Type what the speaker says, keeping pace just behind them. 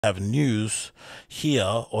Have news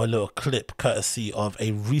here, or a little clip courtesy of a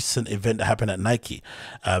recent event that happened at Nike.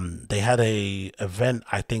 They had a event,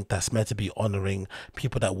 I think, that's meant to be honoring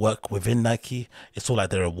people that work within Nike. It's all like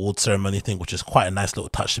their award ceremony thing, which is quite a nice little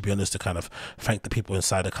touch, to be honest, to kind of thank the people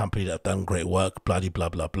inside the company that have done great work, blah blah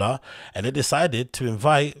blah blah. And they decided to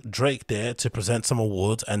invite Drake there to present some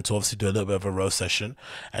awards and to obviously do a little bit of a roast session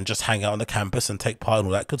and just hang out on the campus and take part in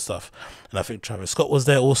all that good stuff. And I think Travis Scott was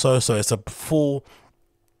there also, so it's a full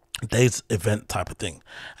day's event type of thing.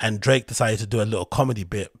 And Drake decided to do a little comedy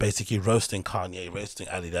bit, basically roasting Kanye, roasting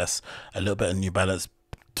Adidas, a little bit of New Balance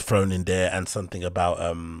thrown in there, and something about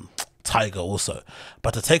Tyga also.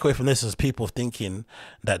 But the takeaway from this is people thinking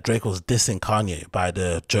that Drake was dissing Kanye by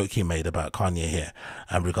the joke he made about Kanye here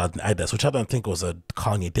regarding Adidas, which I don't think was a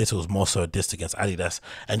Kanye diss. It was more so a diss against Adidas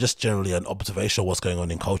and just generally an observation of what's going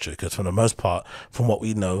on in culture, because for the most part, from what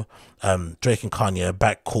we know, Drake and Kanye are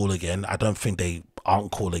back cool again. I don't think they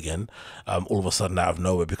aren't cool again all of a sudden out of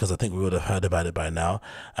nowhere, because I think we would have heard about it by now.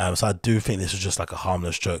 So I do think this was just like a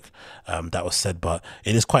harmless joke that was said, but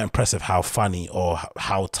it is quite impressive how funny or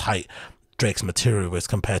how tight Drake's material is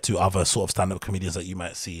compared to other sort of stand-up comedians that you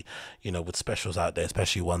might see, you know, with specials out there,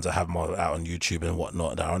 especially ones that have more out on YouTube and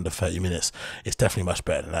whatnot that are under 30 minutes. It's definitely much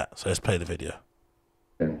better than that. So let's play the video.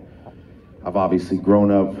 I've obviously grown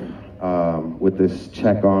up with this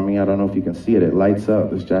check on me. I don't know if you can see it. It lights up.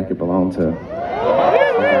 This jacket belonged to.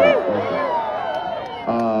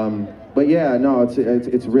 But yeah, no,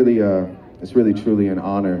 it's really truly an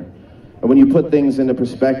honor. And when you put things into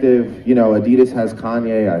perspective, you know, Adidas has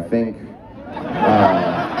Kanye, I think.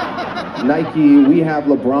 Nike, we have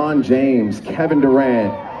LeBron James, Kevin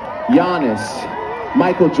Durant, Giannis,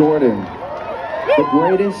 Michael Jordan, the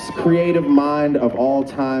greatest creative mind of all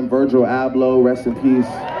time, Virgil Abloh, rest in peace.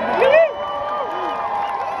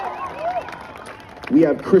 We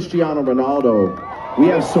have Cristiano Ronaldo. We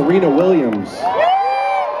have Serena Williams.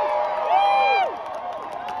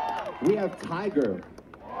 We have Tyga.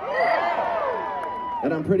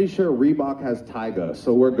 And I'm pretty sure Reebok has Tyga,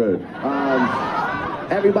 so we're good.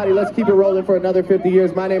 Everybody, let's keep it rolling for another 50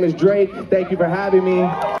 years. My name is Drake. Thank you for having me.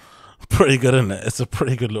 Pretty good, isn't it? It's a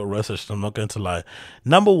pretty good little roast session, I'm not going to lie.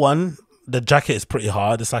 Number one, the jacket is pretty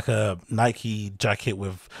hard. It's like a Nike jacket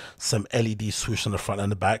with some LED swoosh on the front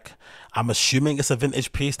and the back. I'm assuming it's a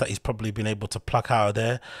vintage piece that he's probably been able to pluck out of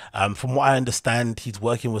there. From what I understand, he's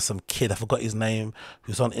working with some kid, I forgot his name,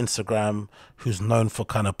 who's on Instagram, who's known for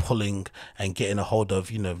kind of pulling and getting a hold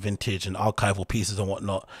of, you know, vintage and archival pieces and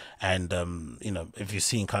whatnot. And, you know, if you've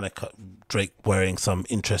seen kind of Drake wearing some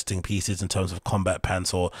interesting pieces in terms of combat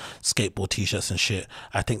pants or skateboard t-shirts and shit,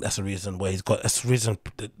 I think that's the reason where he's got, that's the reason,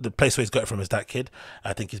 the place where he's got it from is that kid.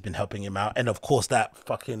 I think he's been helping him out. And of course, that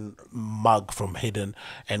fucking mug from Hidden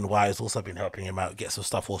NY has also been helping him out get some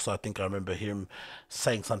stuff. Also, I think I remember him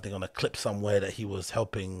saying something on a clip somewhere that he was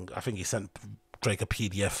helping, I think he sent Drake a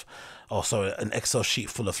PDF, also an Excel sheet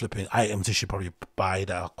full of flipping items he should probably buy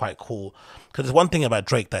that are quite cool. Because there's one thing about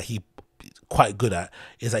Drake that he quite good at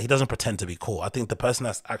is that he doesn't pretend to be cool. I think the person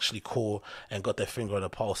that's actually cool and got their finger on the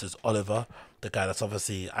pulse is Oliver, the guy that's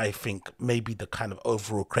obviously, I think, maybe the kind of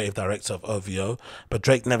overall creative director of OVO. But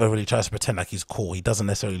Drake never really tries to pretend like he's cool. He doesn't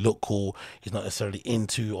necessarily look cool. He's not necessarily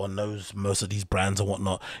into or knows most of these brands and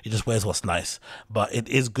whatnot. He just wears what's nice. But it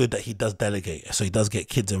is good that he does delegate. So he does get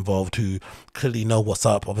kids involved who clearly know what's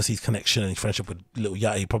up. Obviously, his connection and his friendship with Lil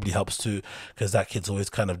Yachty probably helps too, because that kid's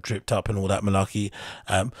always kind of dripped up and all that malarkey.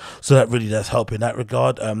 So that really does help in that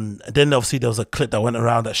regard. Then obviously there was a clip that went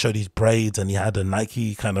around that showed his braids, and he had a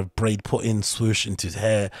Nike kind of braid put in swoosh into his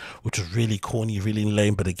hair, which was really corny, really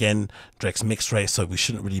lame. But again, Drake's mixed race, so we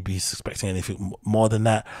shouldn't really be expecting anything more than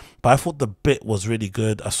that. But I thought the bit was really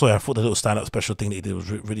good. I thought the little stand-up special thing that he did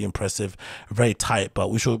was really impressive, very tight.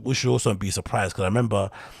 But we should also be surprised, because I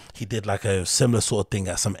remember he did like a similar sort of thing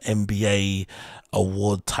at some NBA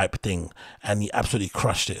award type thing, and he absolutely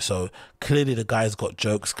crushed it. So clearly the guy's got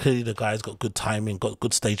jokes, clearly the guy's got good timing, got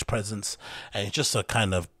good stage presence, and he's just a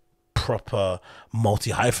kind of proper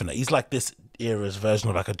multi-hyphenate. He's like this era's version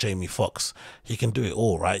of like a Jamie Foxx. He can do it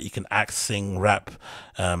all, right? He can act, sing, rap,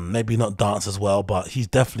 maybe not dance as well, but he's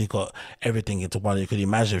definitely got everything into one. You could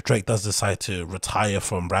imagine if Drake does decide to retire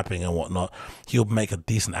from rapping and whatnot, he'll make a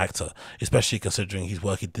decent actor, especially considering his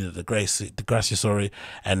work he did at Degrassi, sorry,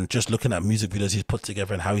 and just looking at music videos he's put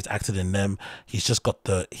together and how he's acted in them. He's got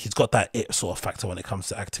that it sort of factor when it comes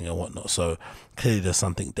to acting and whatnot. So clearly there's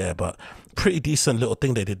something there. But pretty decent little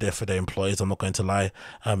thing they did there for their employees, I'm not going to lie.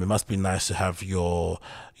 It must be nice to have have your,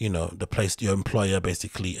 your employer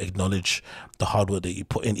basically acknowledge the hard work that you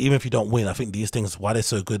put in, even if you don't win. I think these things, why they're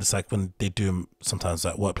so good, it's like when they do 'em sometimes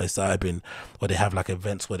at workplace that I've been, where they have like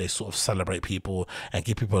events where they sort of celebrate people and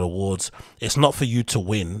give people awards. It's not for you to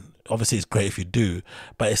win. Obviously it's great if you do,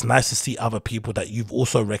 but it's nice to see other people that you've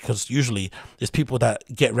also recognized. Usually it's people that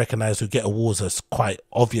get recognized who get awards. It's quite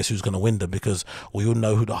obvious who's going to win them, because we all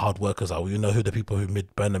know who the hard workers are. We all know who the people who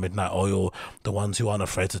burn the midnight oil, the ones who aren't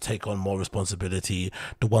afraid to take on more responsibility,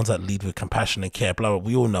 the ones that lead with compassion and care, blah, blah.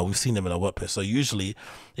 We all know, we've seen them in our workplace. So usually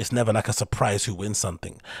it's never like a surprise who wins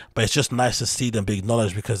something, but it's just nice to see them be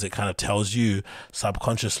acknowledged, because it kind of tells you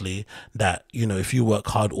subconsciously that, if you work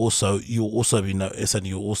hard also, you'll also be noticed and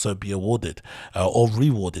you'll also be awarded or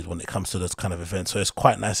rewarded when it comes to this kind of event. So it's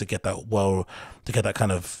quite nice to get that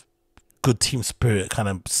kind of good team spirit kind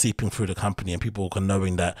of seeping through the company, and people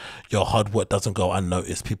knowing that your hard work doesn't go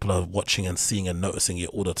unnoticed. People are watching and seeing and noticing it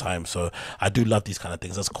all the time. So I do love these kind of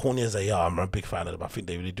things. As corny as they are, I'm a big fan of them. I think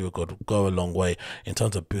they really do go a long way in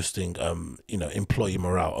terms of boosting employee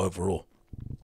morale overall.